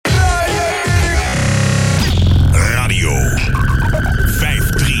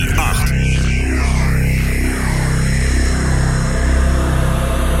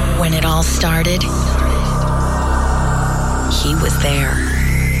there.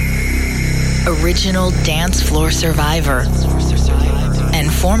 Original dance floor survivor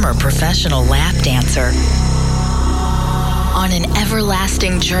and former professional lap dancer. On an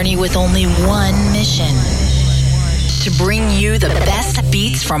everlasting journey with only one mission: to bring you the best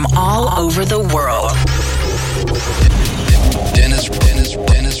beats from all over the world. Dennis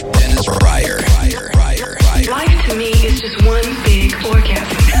Ryer. Life to me is just one big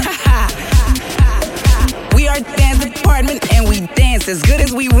orgasm. We are dance department and we dance as good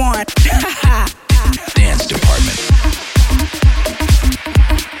as we want. Dance department.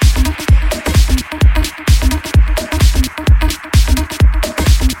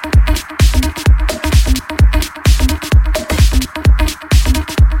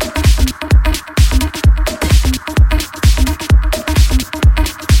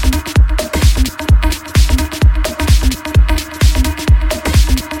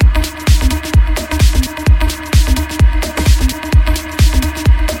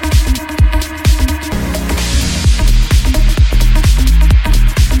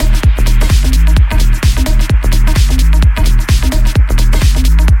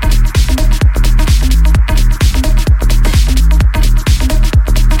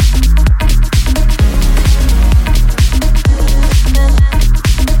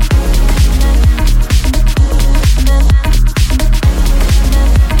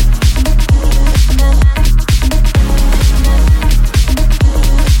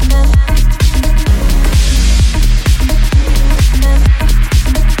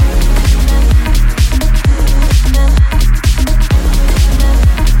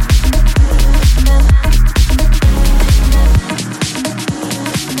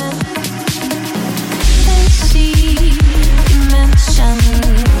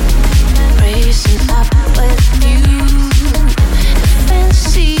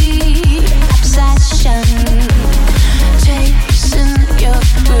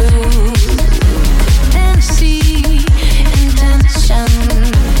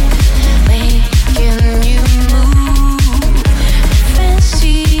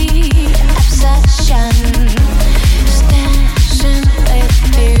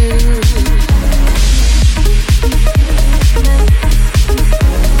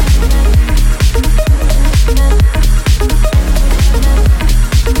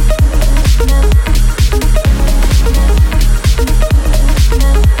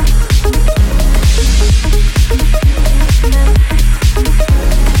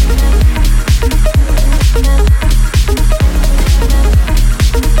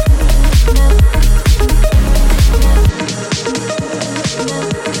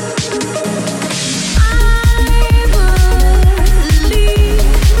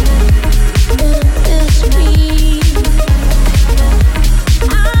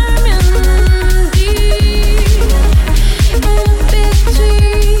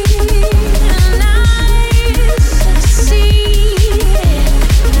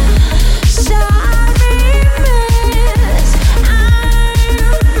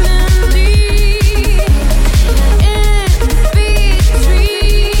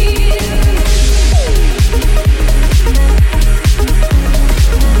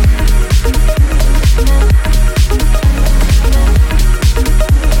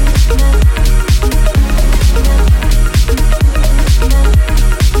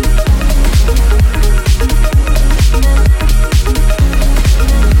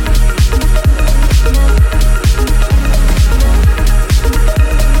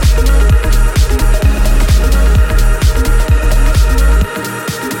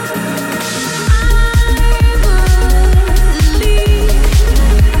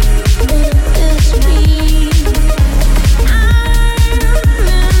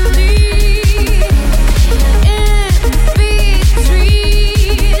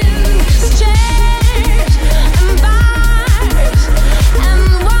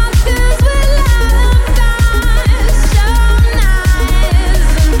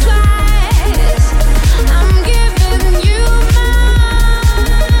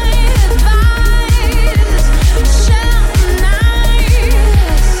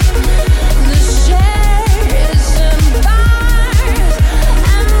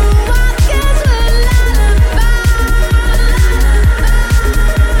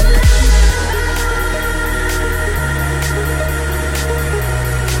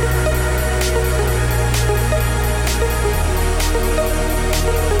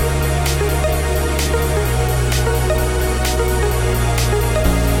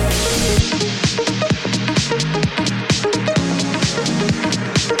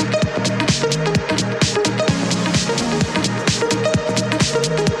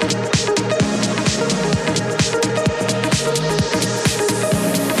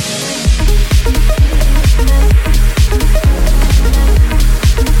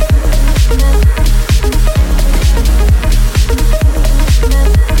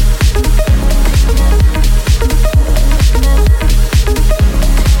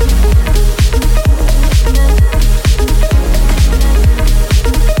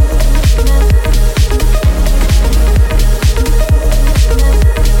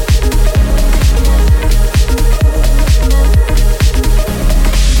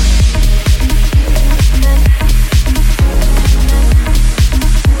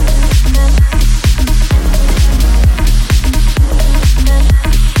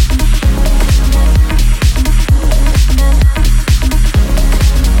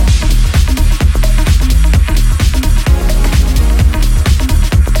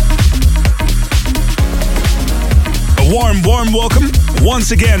 warm welcome.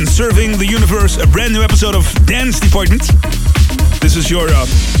 Once again, serving the universe a brand new episode of Dance Department. This is your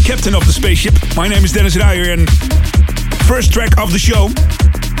captain of the spaceship. My name is Dennis Ruijer, and first track of the show,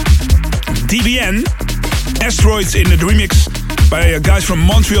 DBN, Asteroids in the remix by guys from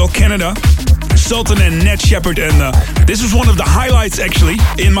Montreal, Canada, Sultan and Ned Shepard. And this was one of the highlights actually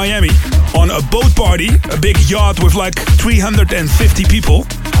in Miami on a boat party, a big yacht with like 350 people.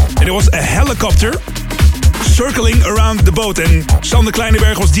 And it was a helicopter circling around the boat, and Sander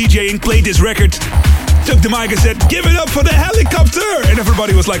Kleineberg was DJing, played this record, took the mic and said, "Give it up for the helicopter!" And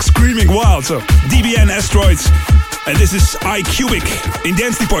everybody was like screaming wild. So DBN Asteroids, and this is iCubic in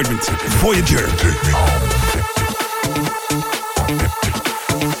Dance Department, Voyager. Take me home. Take me home.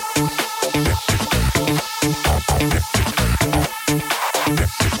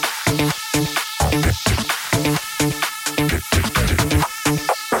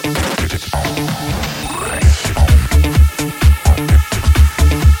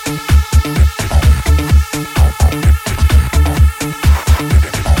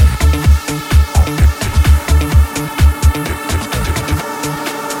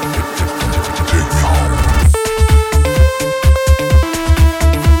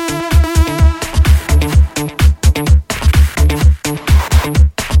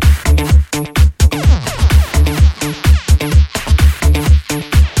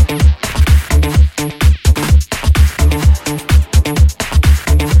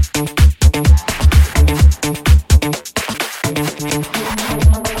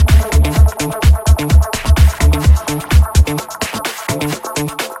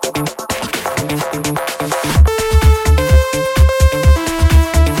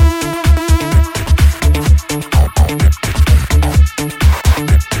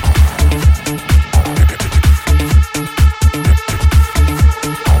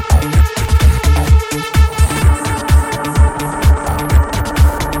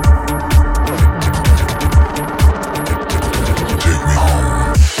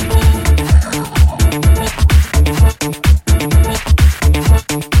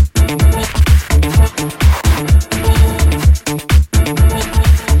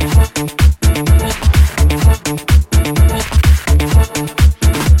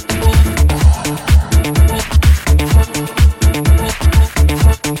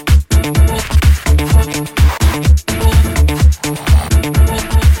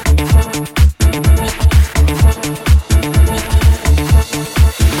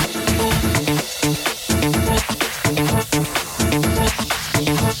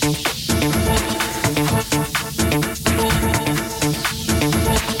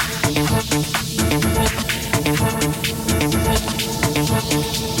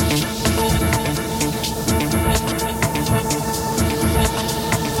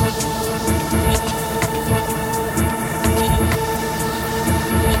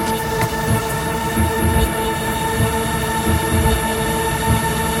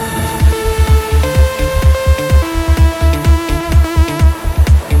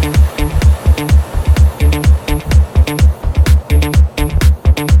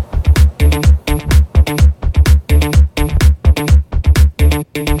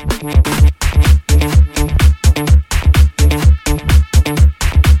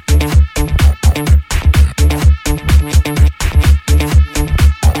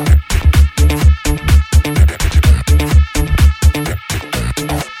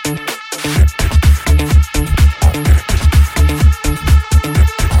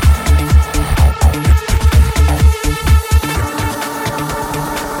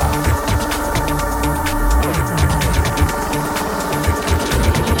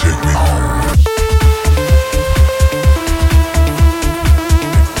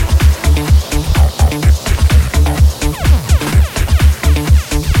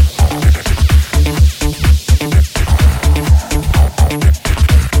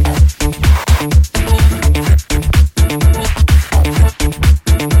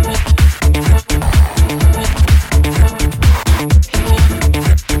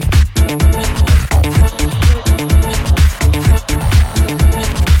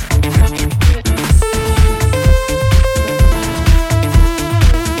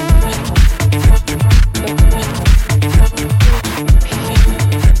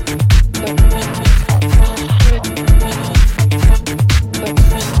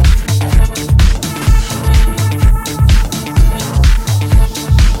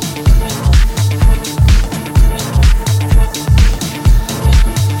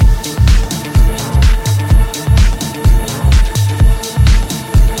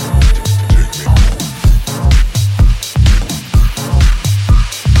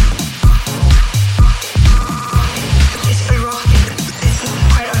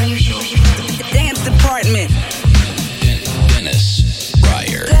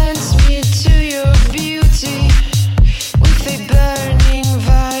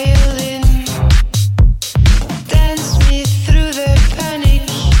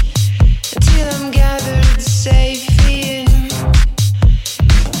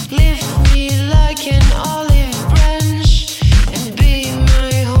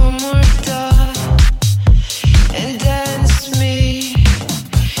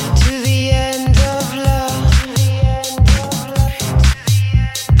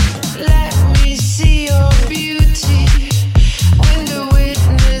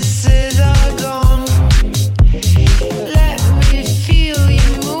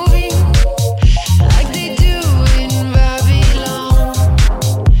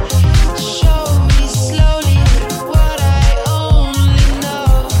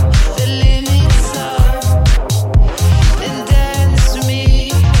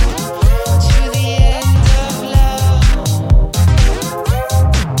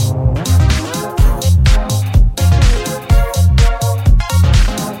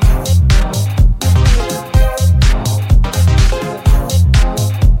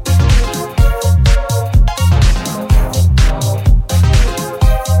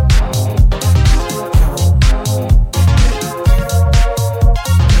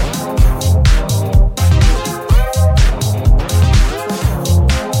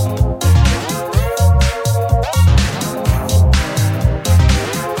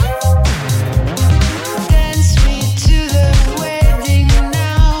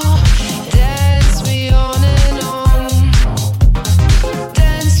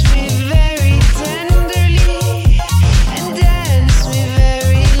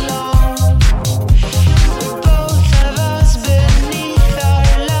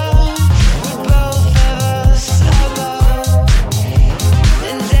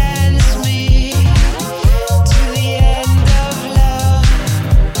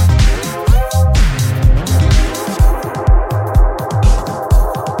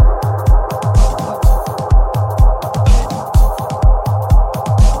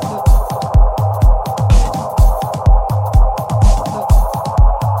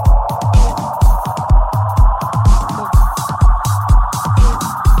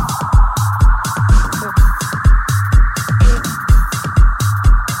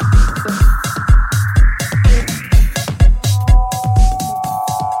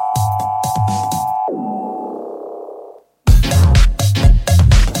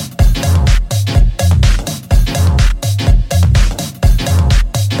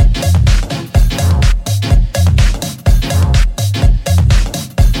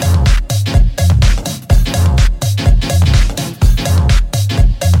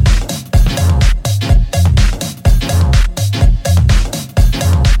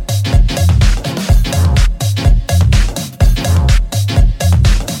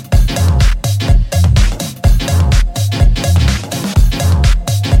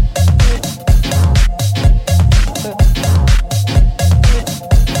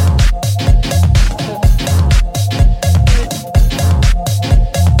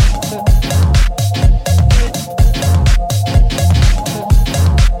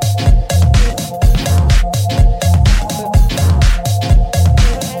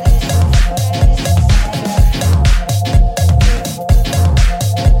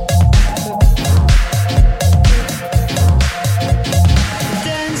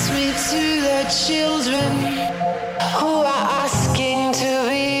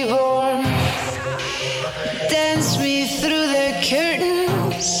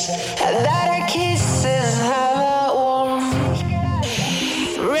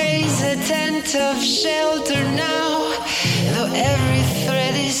 bit of shelter now, though every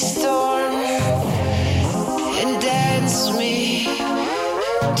thread is torn, and dance me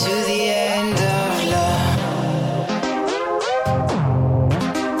to the end of love.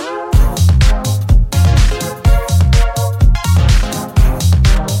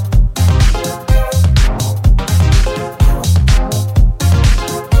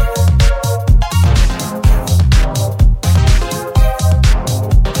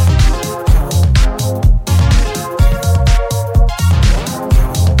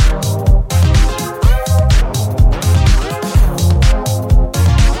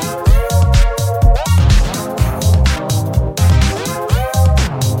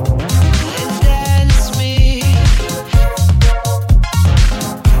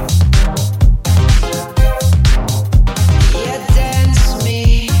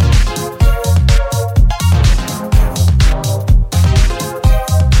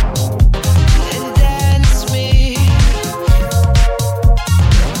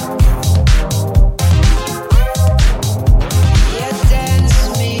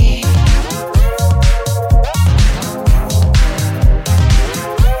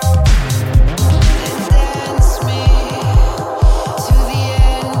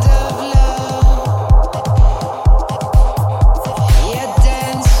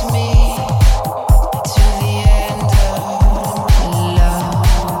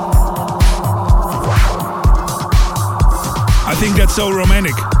 So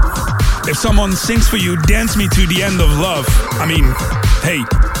romantic. If someone sings for you, dance me to the end of love. I mean, hey,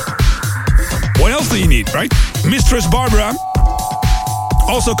 what else do you need, right? Mistress Barbara,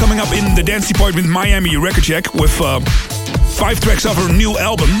 also coming up in the dance department Miami record check with 5 tracks of her new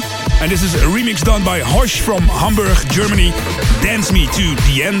album. And this is a remix done by Hosh from Hamburg, Germany. Dance me to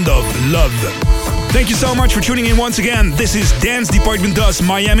the end of love. Thank you so much for tuning in once again. This is Dance Department Does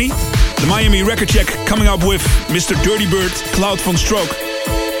Miami. The Miami record check coming up with Mr. Dirty Bird, Claude von Stroke.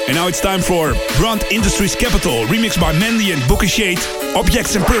 And now it's time for Brand Industries Capital, remixed by Mandy and Bookie Shade,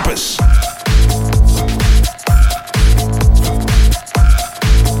 Objects and Purpose.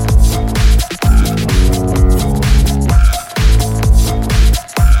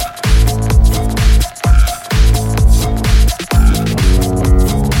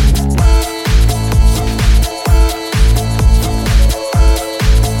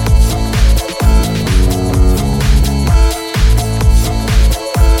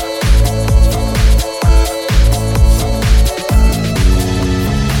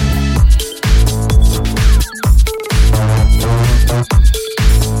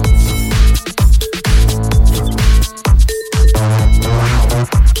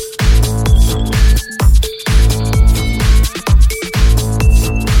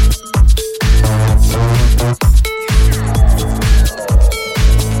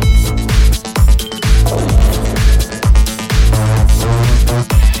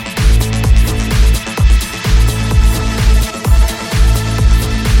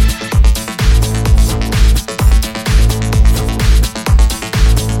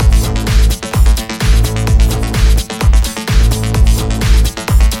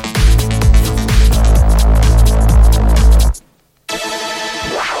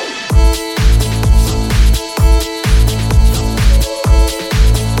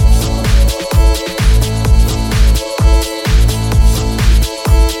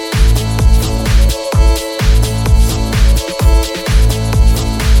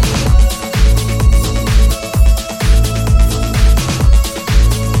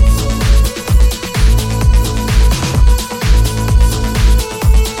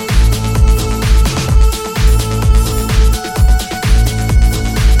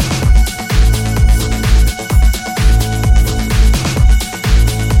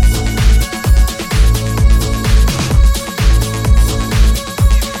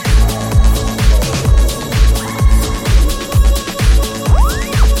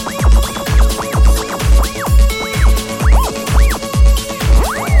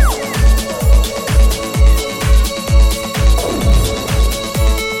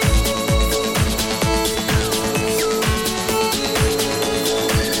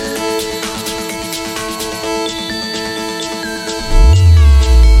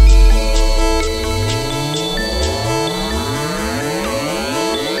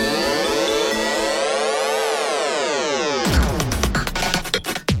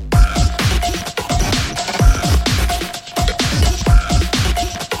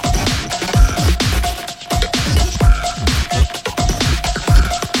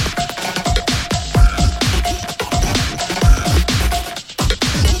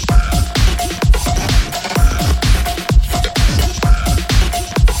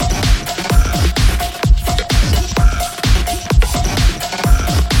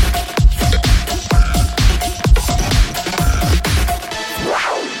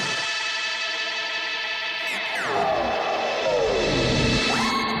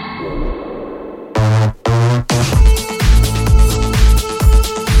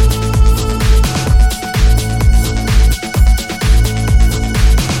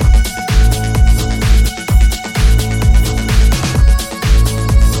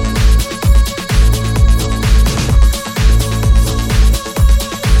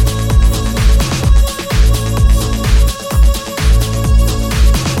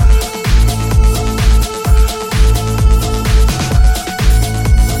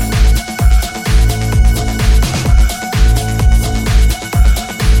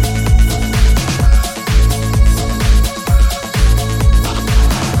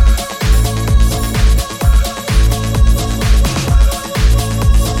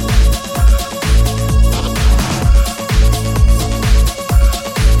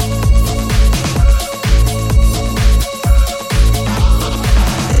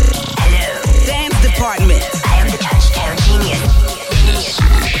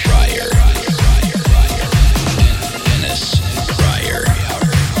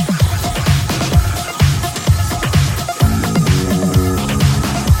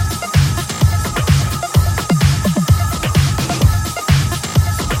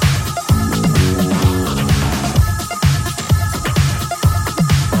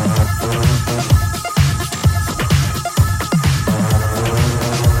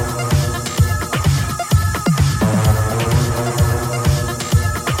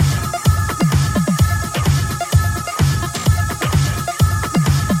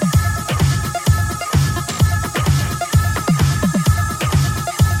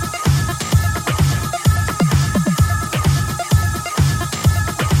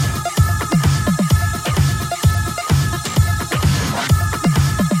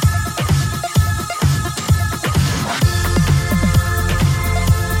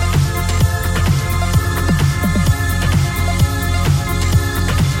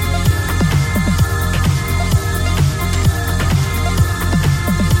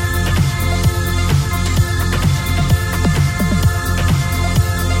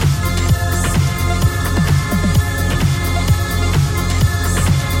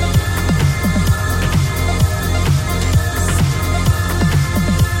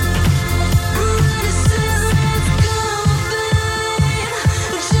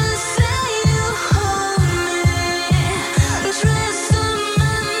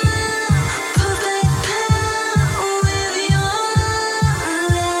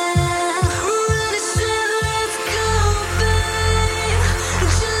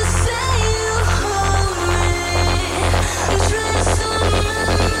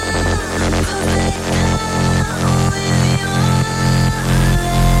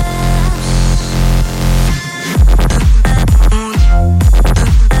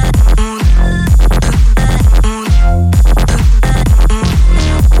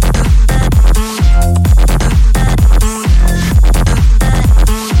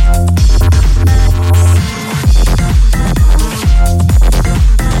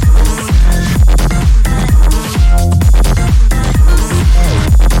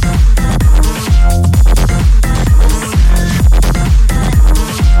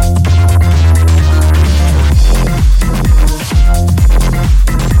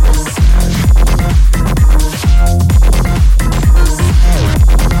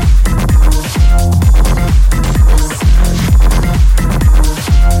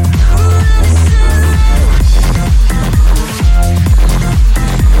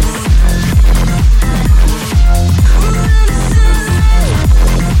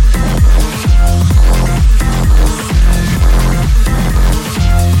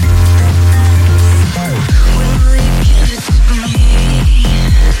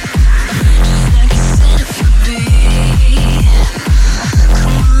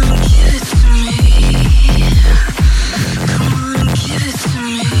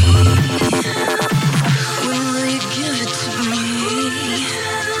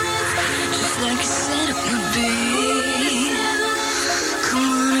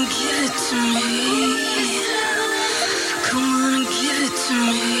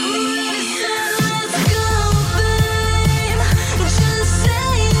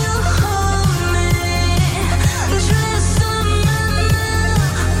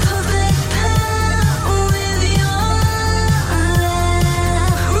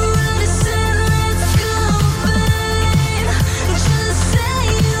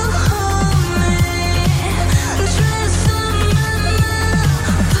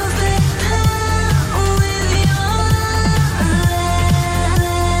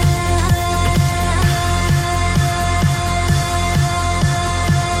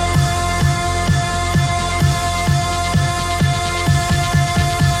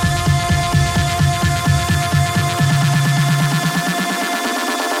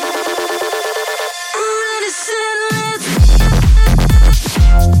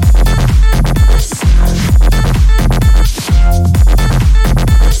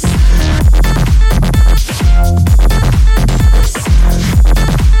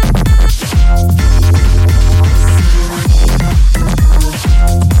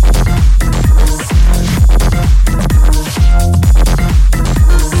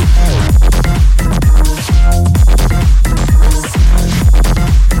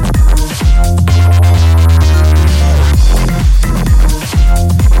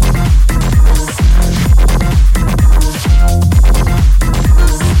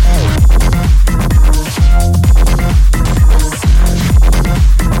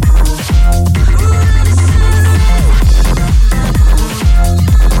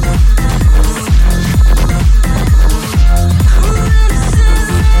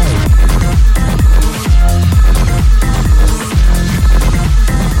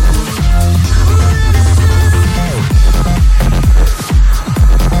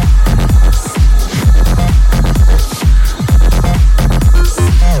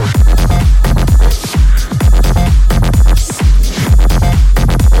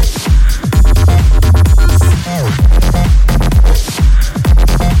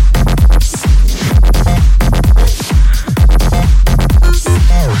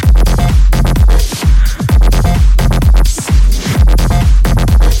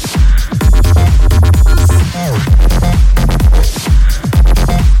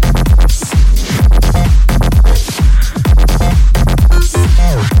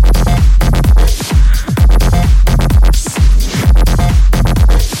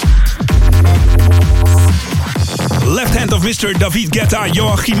 Mr. David Guetta,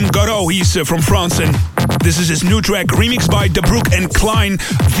 Joachim Garraud. He's from France, and this is his new track, remixed by De Broek and Klein,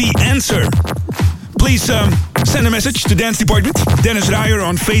 The Answer. Please send a message to Dance Department, Dennis Ruijer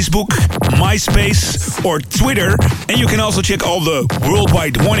on Facebook, MySpace or Twitter. And you can also check all the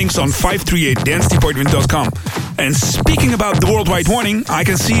worldwide warnings on 538dancedepartment.com. And speaking about the worldwide warning, I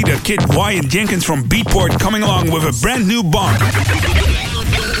can see that kid Wyatt Jenkins from Beatport coming along with a brand new bomb.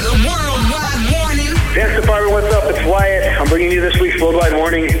 The worldwide warning. Dance Department, what's up? It's Wyatt. I'm bringing you this week's worldwide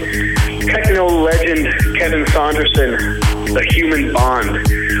warning. Techno legend Kevin Saunderson, the human bond.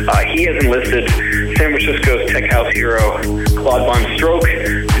 He has enlisted San Francisco's tech house hero, Claude Von Stroke,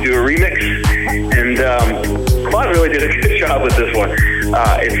 to do a remix. And Claude really did a good job with this one.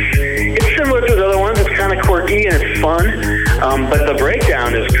 It's similar to the other ones. It's kind of quirky and it's fun. But the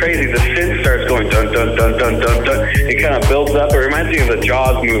breakdown is crazy. The synth starts going dun dun dun dun dun dun. It kind of builds up. It reminds me of the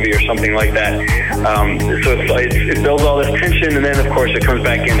Jaws movie or something like that. So it builds all this tension, and then of course it comes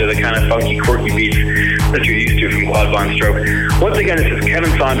back into the kind of funky, quirky beats that you're used to from Claude Von Stroke. Once again, this is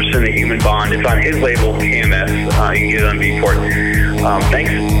Kevin Saunderson, The Human Bond. It's on his label, KMS. You can get it on Beatport.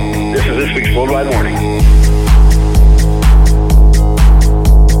 Thanks. This is this week's Worldwide Warning.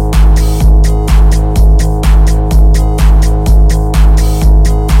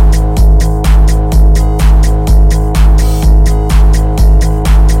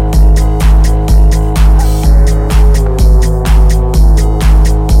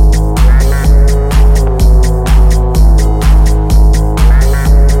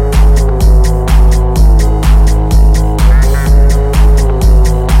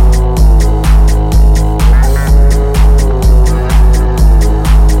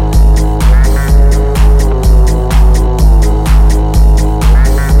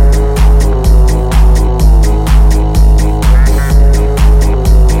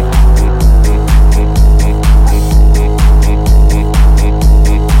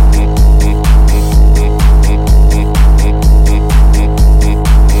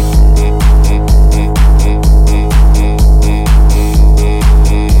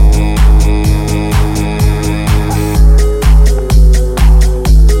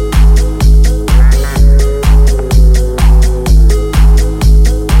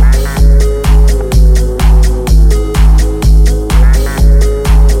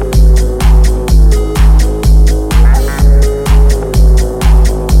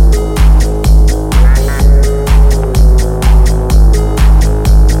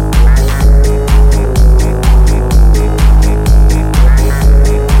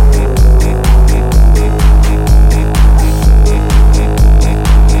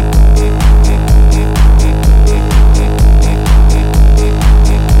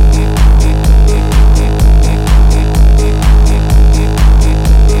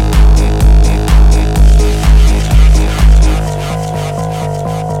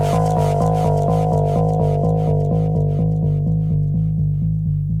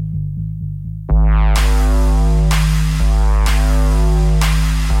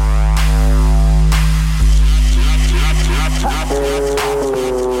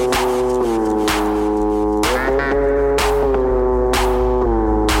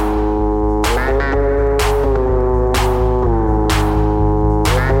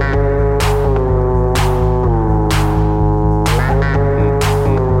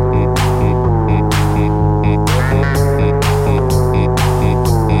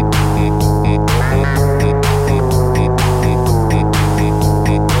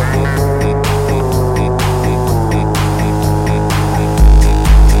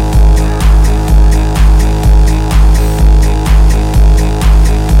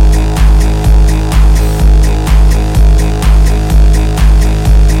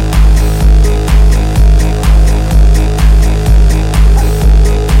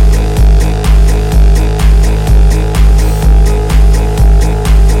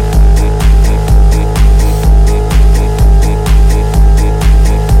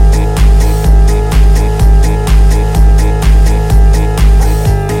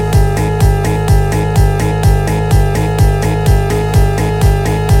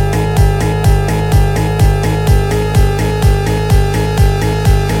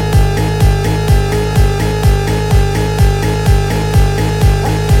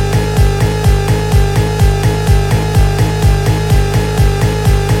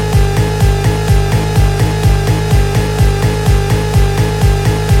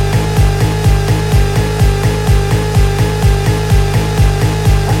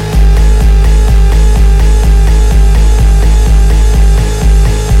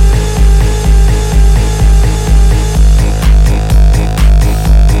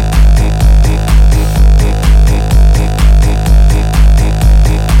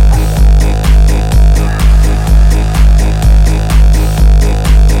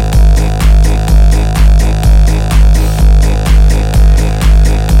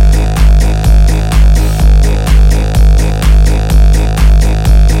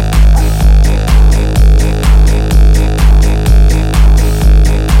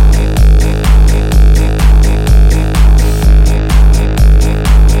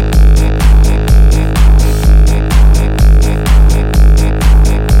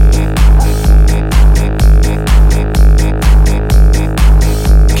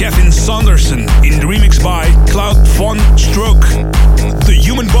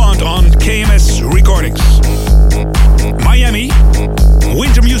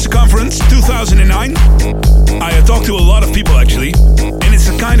 Conference 2009. I talked to a lot of people actually, and it's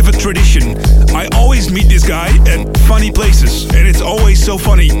a kind of a tradition. I always meet this guy at funny places, and it's always so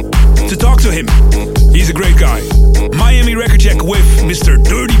funny to talk to him. He's a great guy. Miami Record Check with Mr.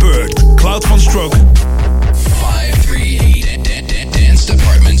 Dirty Bird, Claude von Stroke. 538 Dance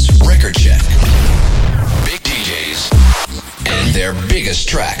Department's Record Check. Big DJs and their biggest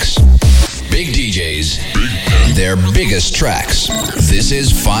tracks. Big DJs and their biggest tracks. This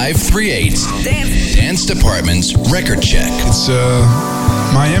is 538 Dance Department's Record Check. It's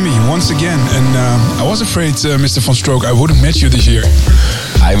Miami once again, and I was afraid, Mr. von Stroke, I wouldn't meet you this year.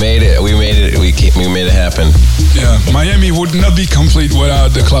 I made it. We made it. We made it happen. Yeah, Miami would not be complete without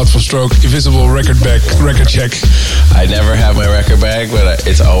the Claude von Stroke Invisible Record Check. I never have my record bag, but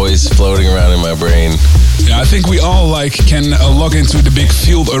it's always floating around in my brain. Yeah, I think we all can log into the big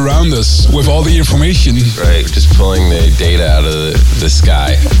field around us with all the information. Right, just pulling the data out of the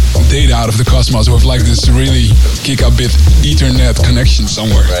sky. Data out of the cosmos with this really gigabit Ethernet connection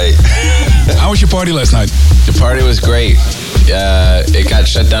somewhere. Right. How was your party last night? The party was great. It got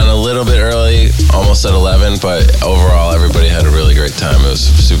shut down a little bit early, almost at 11, but overall everybody had a really great time. It was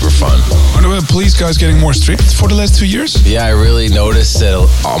super fun. Are the police guys getting more strict for the last 2 years? Yeah, I really noticed that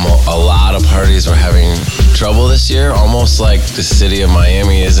a lot of parties were having trouble this year, almost like the city of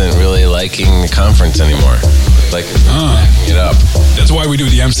Miami isn't really liking the conference anymore. Backing it up. That's why we do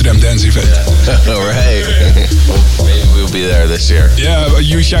the Amsterdam Dance event. Yeah. Right. Maybe we'll be there this year. Yeah,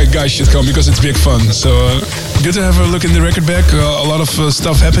 you guys should come because it's big fun. So good to have a look in the record bag. A lot of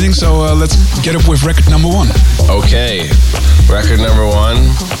stuff happening. So let's get up with record number 1. Okay. Record number 1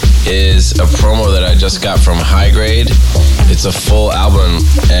 is a promo that I just got from High Grade. It's a full album,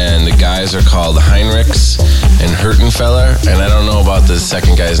 and the guys are called Heinrichs and Hurtenfeller, and I don't know about the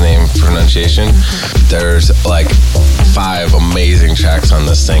second guy's name pronunciation. There's 5 amazing tracks on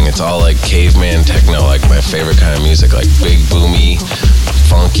this thing. It's all caveman techno, my favorite kind of music, big boomy,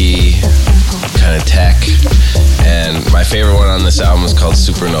 funky, kind of tech. And my favorite one on this album is called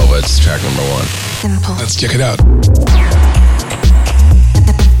Supernova. It's track number 1. Let's check it out.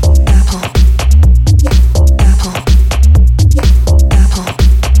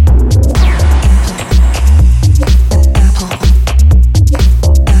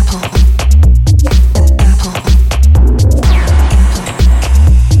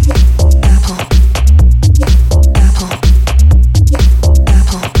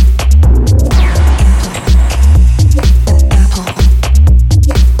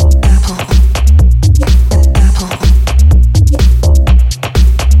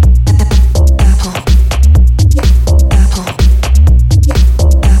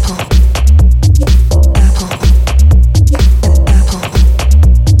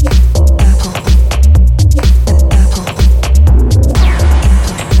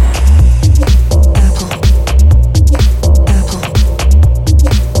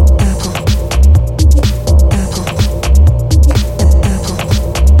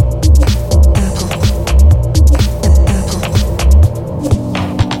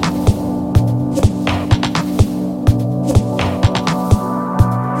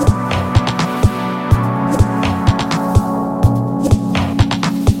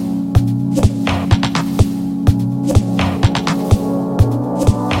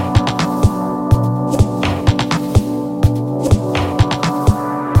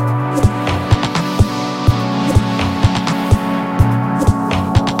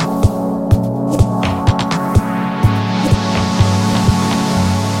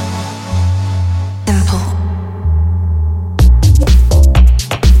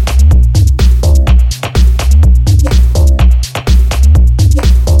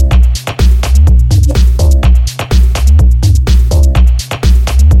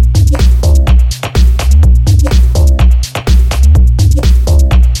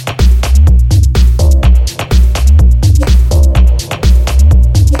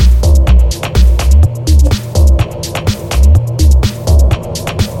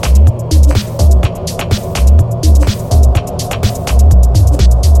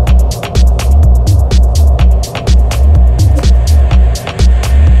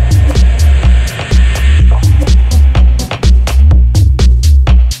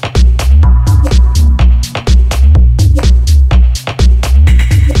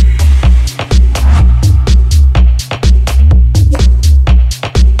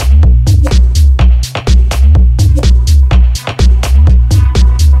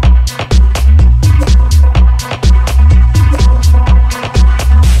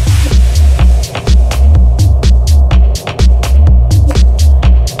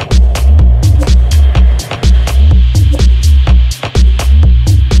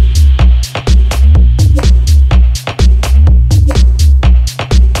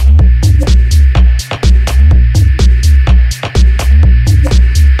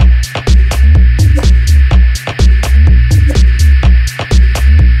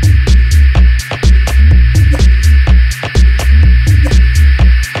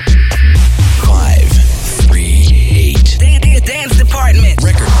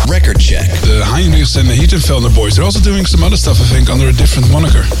 Glasvelder boys. They're also doing some other stuff, I think, under a different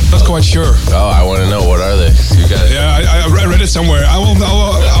moniker. Not quite sure. Oh, I want to know. What are they? You guys? Yeah, I read it somewhere. I will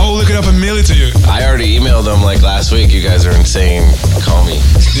look it up and mail it to you. I already emailed them like last week. You guys are insane. Call me.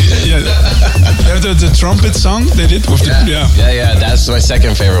 Yeah, the trumpet song they did with yeah. That's my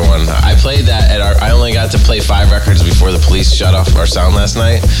second favorite one. I played that at I only got to play 5 records before the police shut off our sound last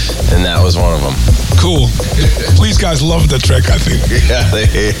night, and that was one of them. Cool. Police guys love that track, I think. Yeah, they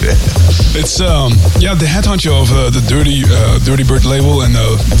hate it. It's the head honcho of the Dirty Bird label and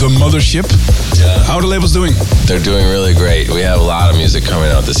the Mothership. Yeah. How are the labels doing? They're doing really great. We have a lot of music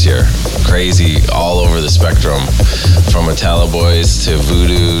coming out this year. Crazy, all over the spectrum, from Metallo Boys to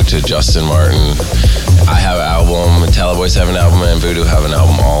Voodoo to Justin Martin. I have an album, Metallo Boys have an album, and Voodoo have an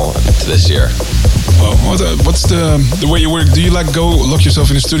album all this year. Well, what's the way you work? Do you go lock yourself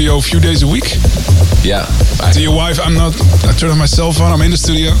in the studio a few days a week? Yeah. To your wife, I turn on my cell phone, I'm in the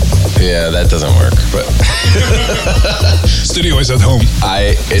studio. Yeah, that doesn't work, but studio is at home.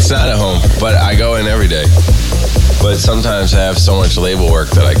 It's not at home, but I go in every day. But sometimes I have so much label work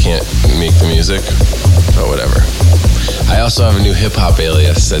that I can't make the music, but whatever. I also have a new hip-hop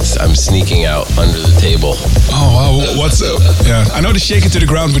alias that I'm sneaking out under the table. Oh, wow. What's up? Yeah, I know the Shake It to the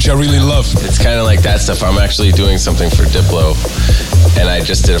Ground, which I really love. It's kind of like that stuff. I'm actually doing something for Diplo, and I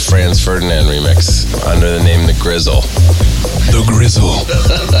just did a Franz Ferdinand remix under the name The Grizzle. The Grizzle.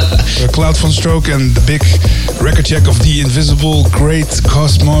 Claude von Stroke and the big record check of the invisible great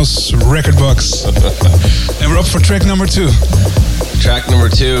Cosmos record box. And we're up for track number 2. Track number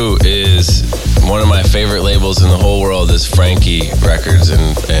 2 is one of my favorite labels in the whole world is Frankie Records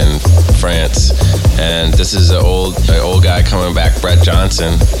in France. And this is an old guy coming back, Brett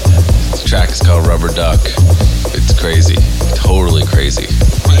Johnson. The track is called Rubber Duck. It's crazy. Totally crazy.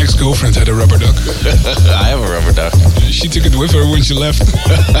 My ex-girlfriend had a rubber duck. I have a rubber duck. She took it with her when she left.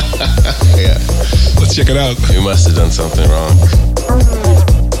 Yeah. Let's check it out. You must have done something wrong.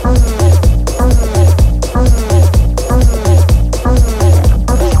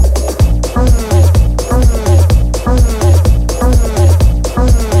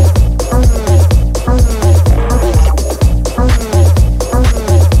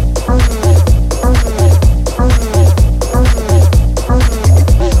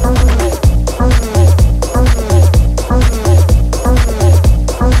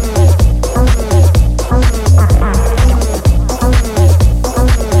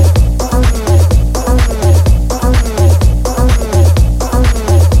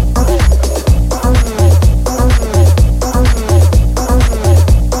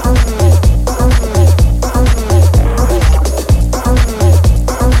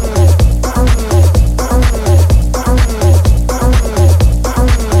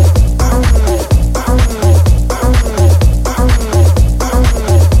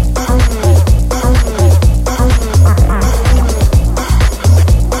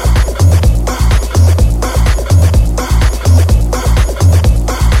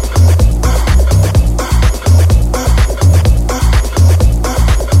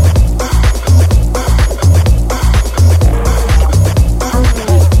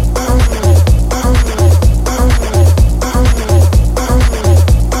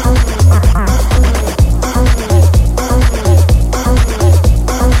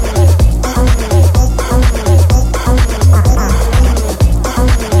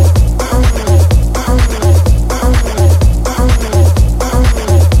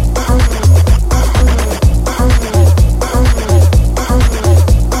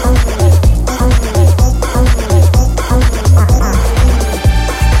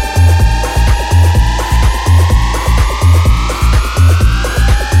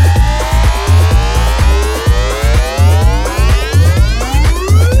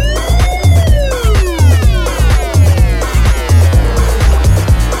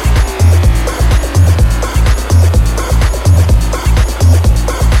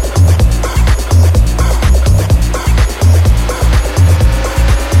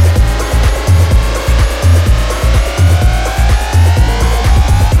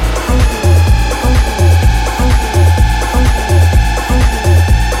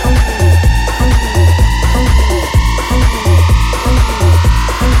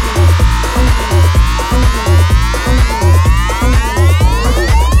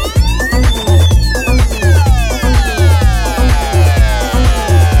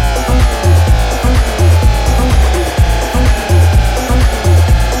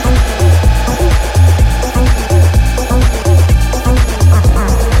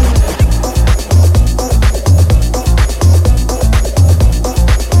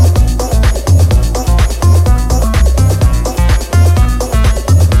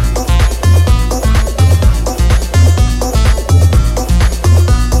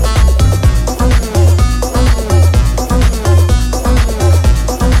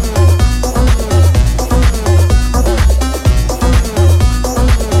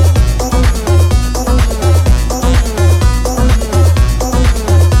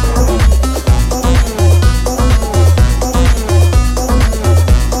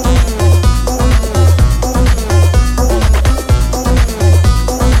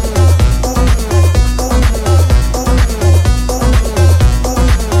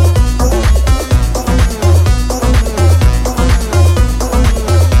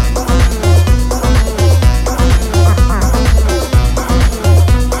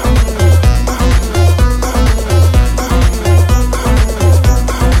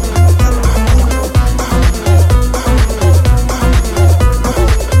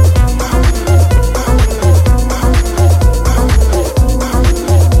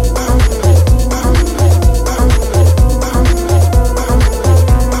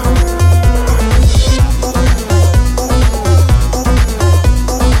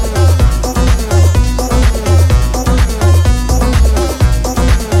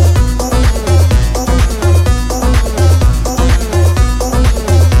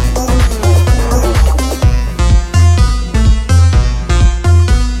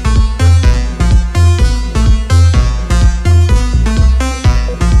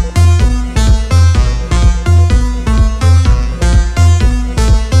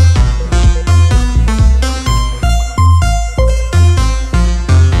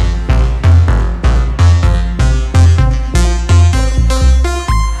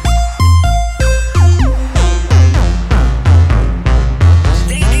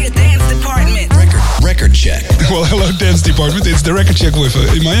 Well, hello, dance department. It's the record check with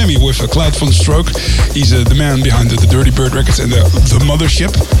in Miami with Claude von Stroke. He's the man behind the Dirty Bird Records and the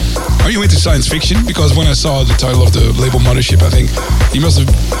Mothership. Are you into science fiction? Because when I saw the title of the label Mothership, I think you must have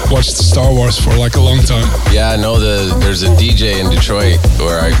watched Star Wars for like a long time. Yeah, I know there's a DJ in Detroit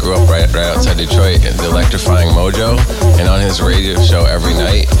where I grew up right outside Detroit, the Electrifying Mojo, and on his radio show every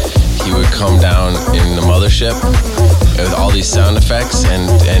night, he would come down in the Mothership with all these sound effects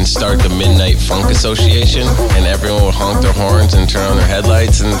and start the Midnight Funk Association, and everyone would honk their horns and turn on their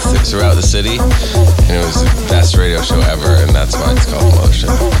headlights and throughout the city, and it was the best radio show ever, and that's why it's called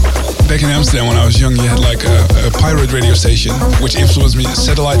Mothership. Back in Amsterdam when I was young, you had like a pirate radio station which influenced me,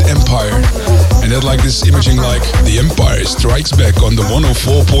 Satellite Empire, and they had like this imaging like the Empire strikes back on the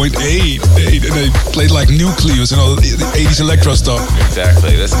 104.8, and they played like Nucleus and all the 80s electro stuff.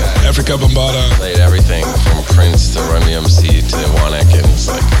 Exactly, this guy Africa Bambaataa played everything from Prince to Run DMC to Wanek, and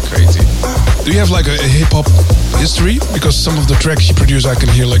it's like crazy. Do you have like a hip-hop history? Because some of the tracks you produce, I can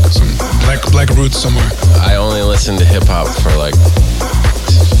hear like some black roots somewhere. I only listened to hip-hop for like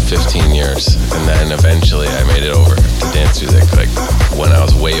 15 years, and then eventually I made it over to dance music like when I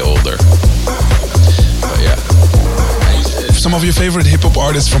was way older. But yeah. Some of your favorite hip-hop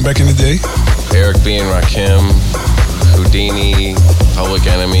artists from back in the day? Eric B. and Rakim, Houdini, Public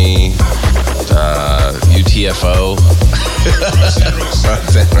Enemy, UTFO.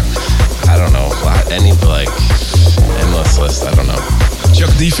 I don't know, any like endless list, I don't know.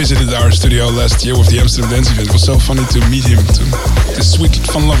 Chuck D visited our studio last year with the Amsterdam Dance Event. It was so funny to meet him, this sweet,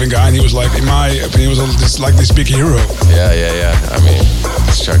 fun-loving guy, and he was like, in my opinion, he was like this big hero. Yeah. I mean,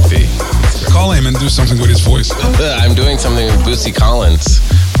 it's Chuck D. Call him and do something with his voice. I'm doing something with Bootsy Collins.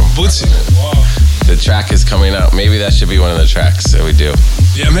 Bootsy? Wow. The track is coming out. Maybe that should be one of the tracks that we do.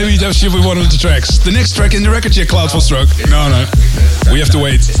 Yeah, maybe that should be one of the tracks. The next track in the record check, Claude von Stroke. No. We have to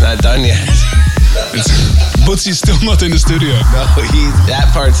wait. It's not done yet. Bootsy's still not in the studio. No,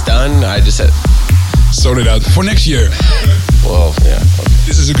 that part's done. I just said... Sort it out. For next year. Well, yeah. Okay.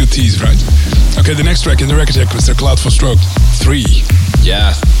 This is a good tease, right? Okay, the next track in the record check was the Claude von Stroke 3.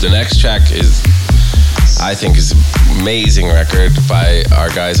 Yeah, the next track is... I think is an amazing record by our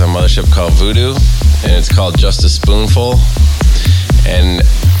guys on Mothership called Voodoo, and it's called Just a Spoonful, and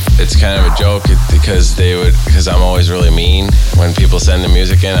it's kind of a joke because I'm always really mean when people send the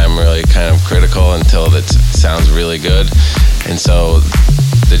music in. I'm really kind of critical until it sounds really good, and so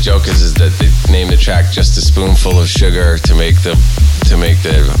the joke is that they named the track Just a Spoonful of Sugar to make the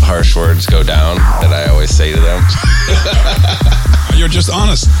harsh words go down that I always say to them. You're just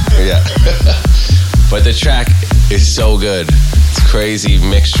honest. Yeah. But the track is so good. It's a crazy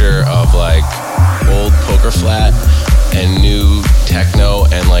mixture of like old poker flat and new techno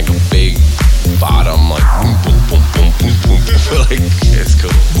and like a big bottom, like boom, boom, boom, boom, boom, boom. Like, it's cool.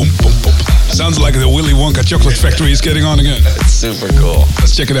 Boom, boom, boom. Sounds like the Willy Wonka chocolate factory is getting on again. It's super cool.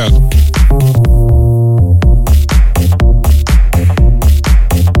 Let's check it out.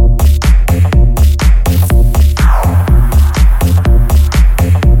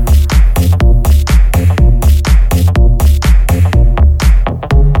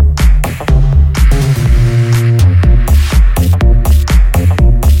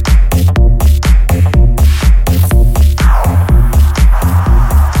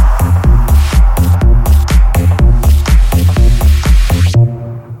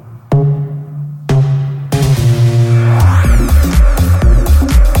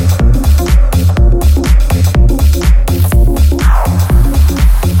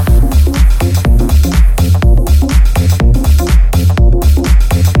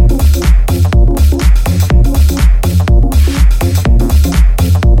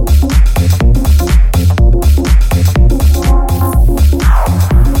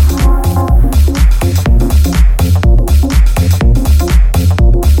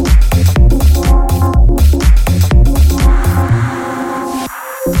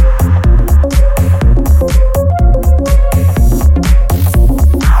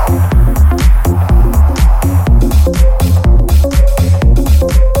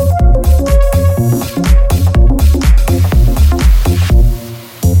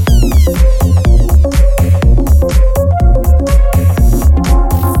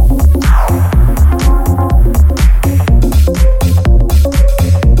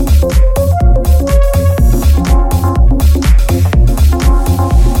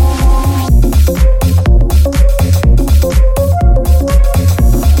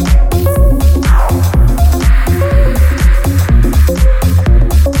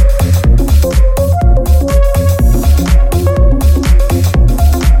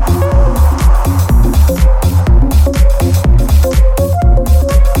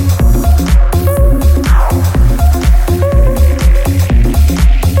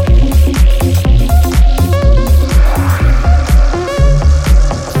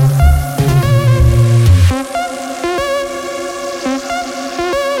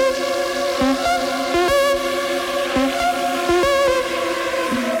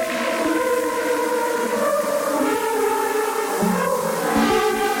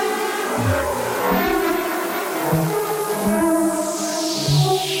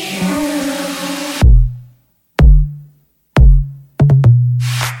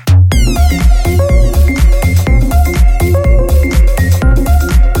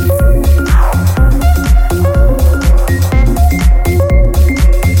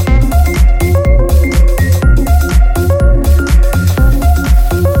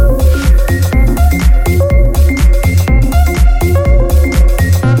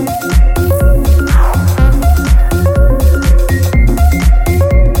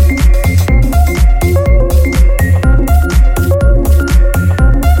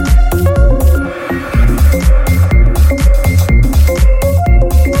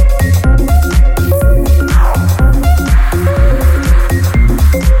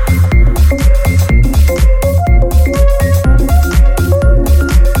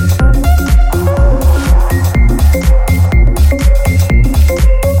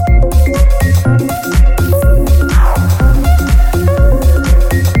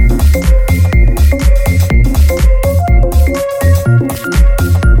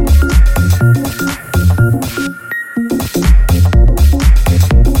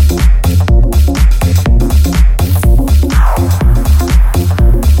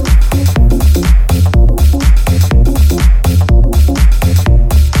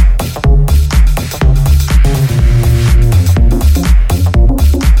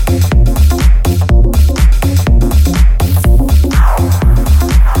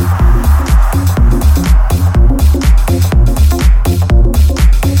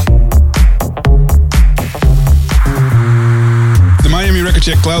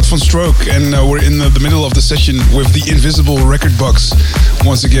 Claude von Stroke, and we're in the middle of the session with the Invisible Record Box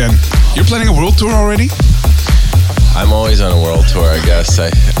once again. You're planning a world tour already? I'm always on a world tour, I guess.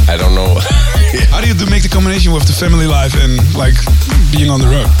 I don't know. How do you make the combination with the family life and like being on the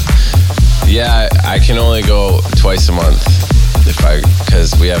road? Yeah, I can only go twice a month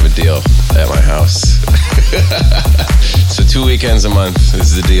because we have a deal at my house. So 2 weekends a month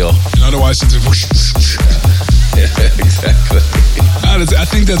is the deal. And otherwise it's yeah, exactly. I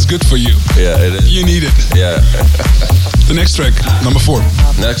think that's good for you. Yeah, it is. You need it. Yeah. The next track, number 4.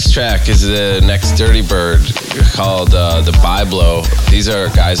 Next track is the next Dirty Bird called The Byblow. These are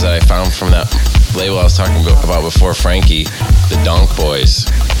guys that I found from that label I was talking about before, Frankie, the Donk Boys.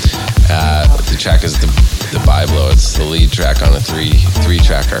 The track is the Byblow. It's the lead track on a three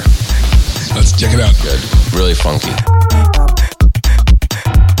tracker. Let's check it out. Good. Really funky.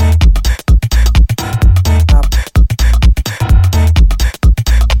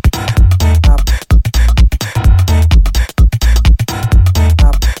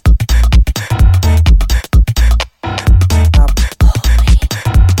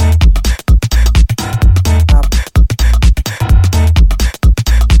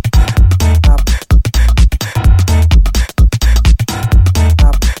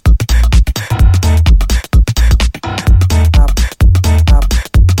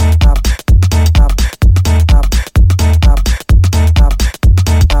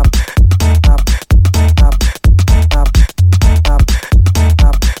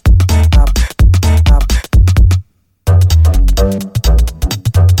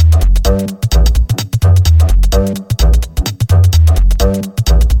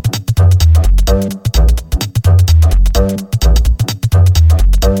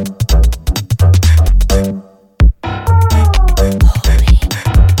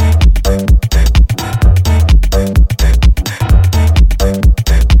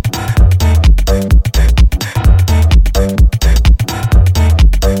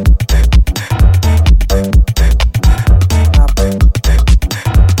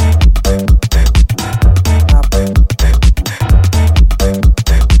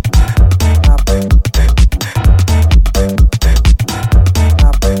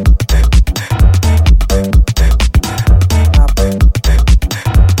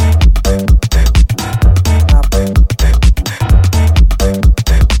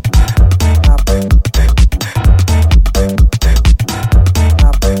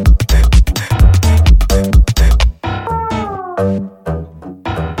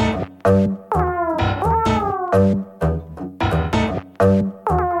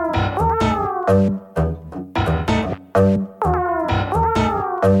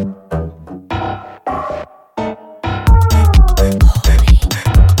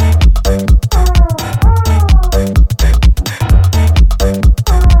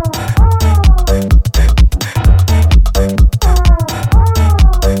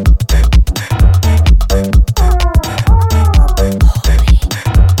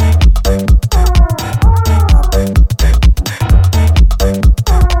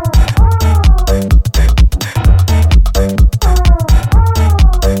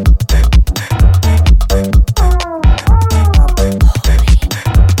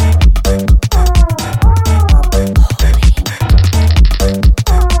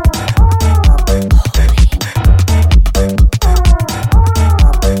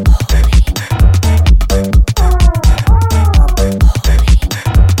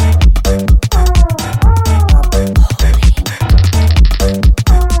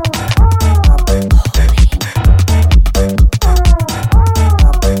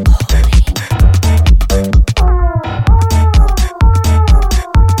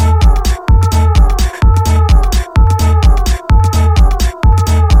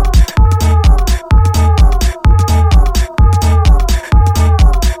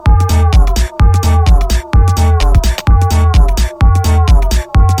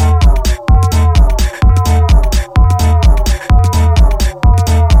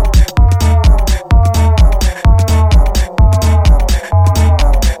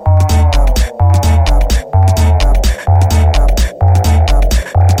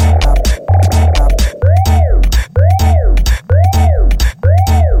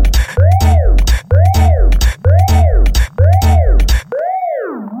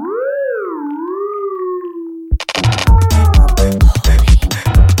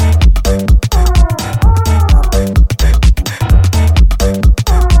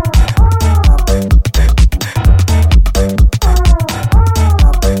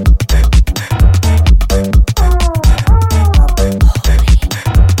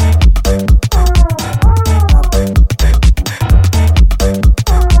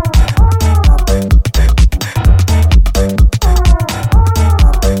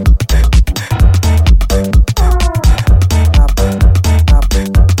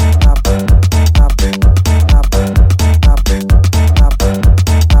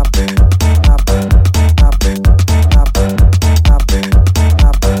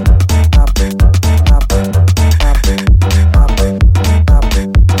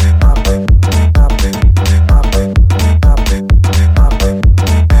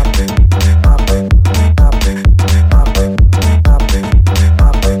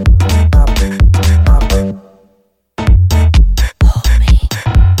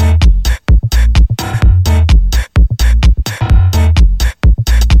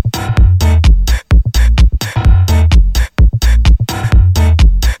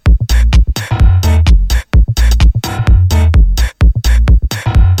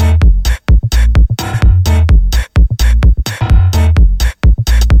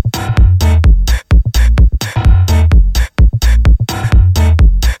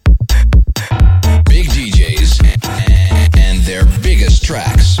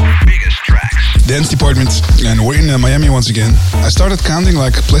 dance department, and we're in Miami once again. I started counting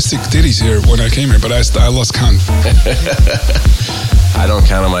like plastic titties here when I came here, but I lost count. I don't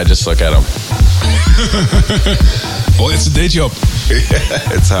count them, I just look at them. Well, it's a day job.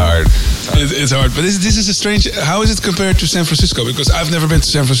 It's hard. It's hard, but this is a strange... How is it compared to San Francisco? Because I've never been to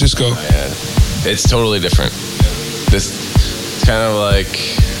San Francisco. Yeah. It's totally different. It's kind of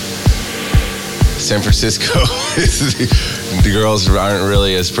like San Francisco. The girls aren't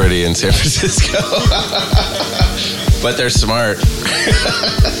really as pretty in San Francisco. But they're smart.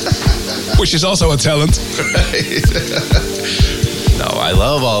 Which is also a talent. Right. No, I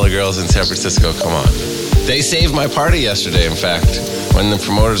love all the girls in San Francisco. Come on. They saved my party yesterday, in fact. When the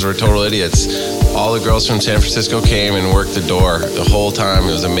promoters were total idiots, all the girls from San Francisco came and worked the door the whole time.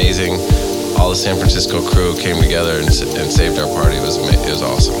 It was amazing. All the San Francisco crew came together and saved our party. It was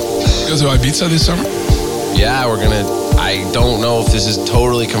awesome. Go to Ibiza this summer? Yeah, I don't know if this is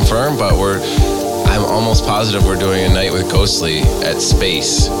totally confirmed, but I'm almost positive we're doing a night with Ghostly at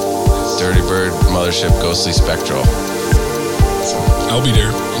Space. Dirty Bird, Mothership, Ghostly, Spectral. So. I'll be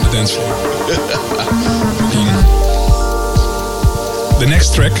there on the dance floor. The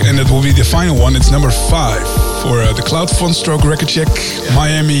next track, and that will be the final one, it's number 5 for the Claude Stroke record check,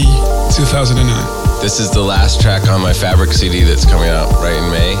 Miami 2009. This is the last track on my Fabric CD that's coming out right in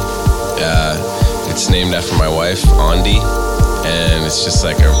May. It's named after my wife, Andi, and it's just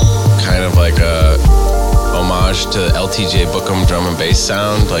like a kind of like a homage to LTJ Bookham drum and bass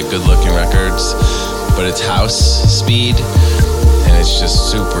sound, like Good Looking Records, but it's house speed, and it's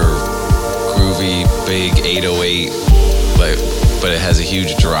just super groovy, big 808, but it has a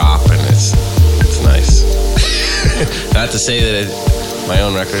huge drop, and it's nice. Not to say that my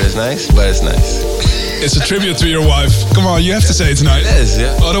own record is nice, but it's nice. It's a tribute to your wife. Come on, you have to say it's nice. It is,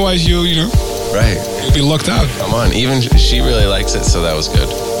 yeah. Otherwise, you know. Right. You'll be locked out. Come on, even she really likes it, so that was good.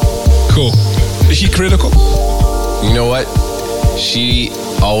 Cool. Is she critical? You know what? She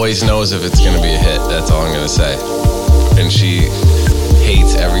always knows if it's going to be a hit. That's all I'm going to say. And she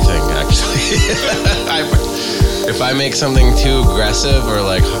hates everything, actually. If I make something too aggressive or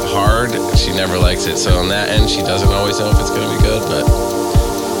like hard, she never likes it. So on that end, she doesn't always know if it's going to be good, but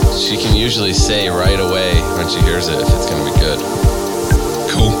she can usually say right away when she hears it if it's going to be good.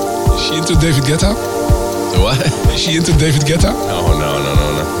 Cool. Is she into David Guetta? What? Is she into David Guetta? No.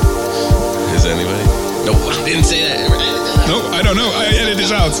 Is anybody? Nope, I didn't say that. No, I don't know. I edit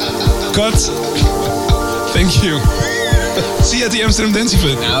this out. Cut. Thank you. See you at the Amsterdam Dance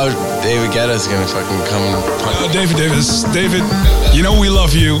Event. Now David Guetta's gonna fucking come and punch. David, you know we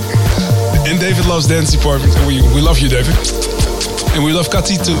love you. And David loves Dance Department. And we love you, David. And we love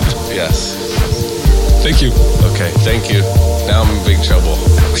Kati too. Yes. Thank you. Okay, thank you. Now I'm in big trouble.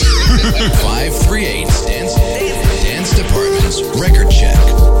 538 Dance Department's record check.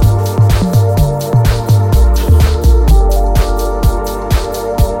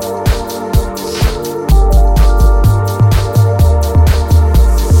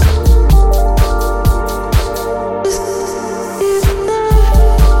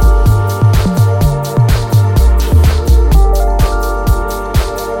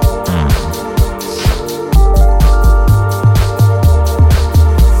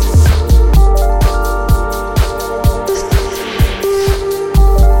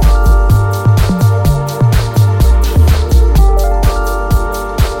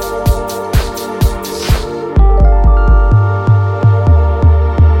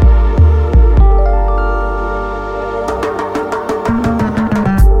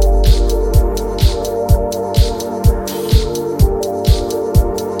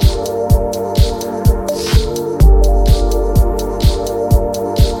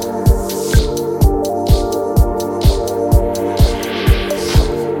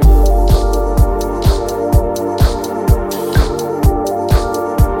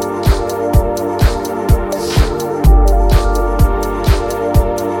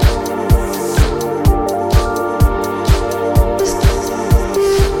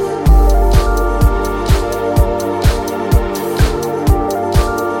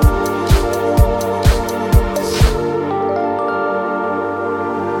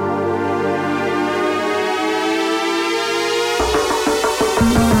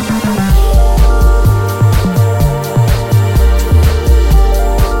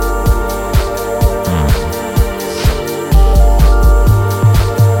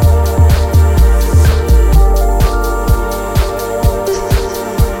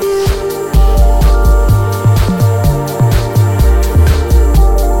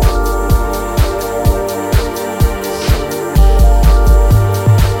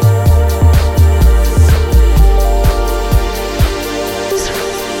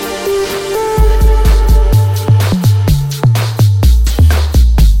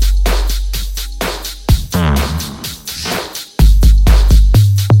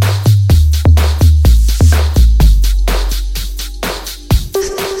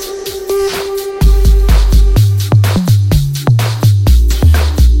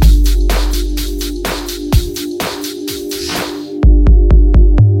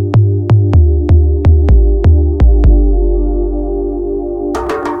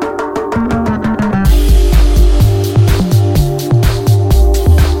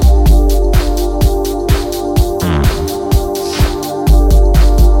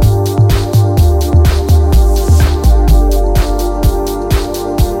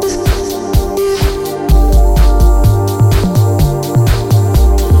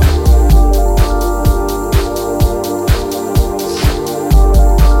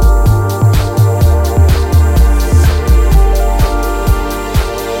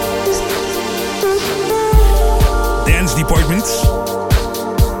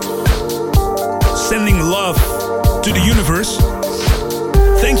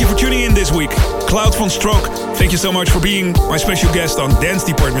 this week. Claude von Stroke, thank you so much for being my special guest on Dance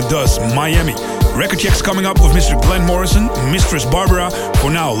Department Does Miami. Record checks coming up with Mr. Glenn Morrison, Mistress Barbara.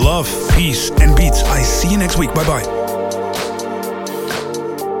 For now, love, peace, and beats. I see you next week. Bye-bye.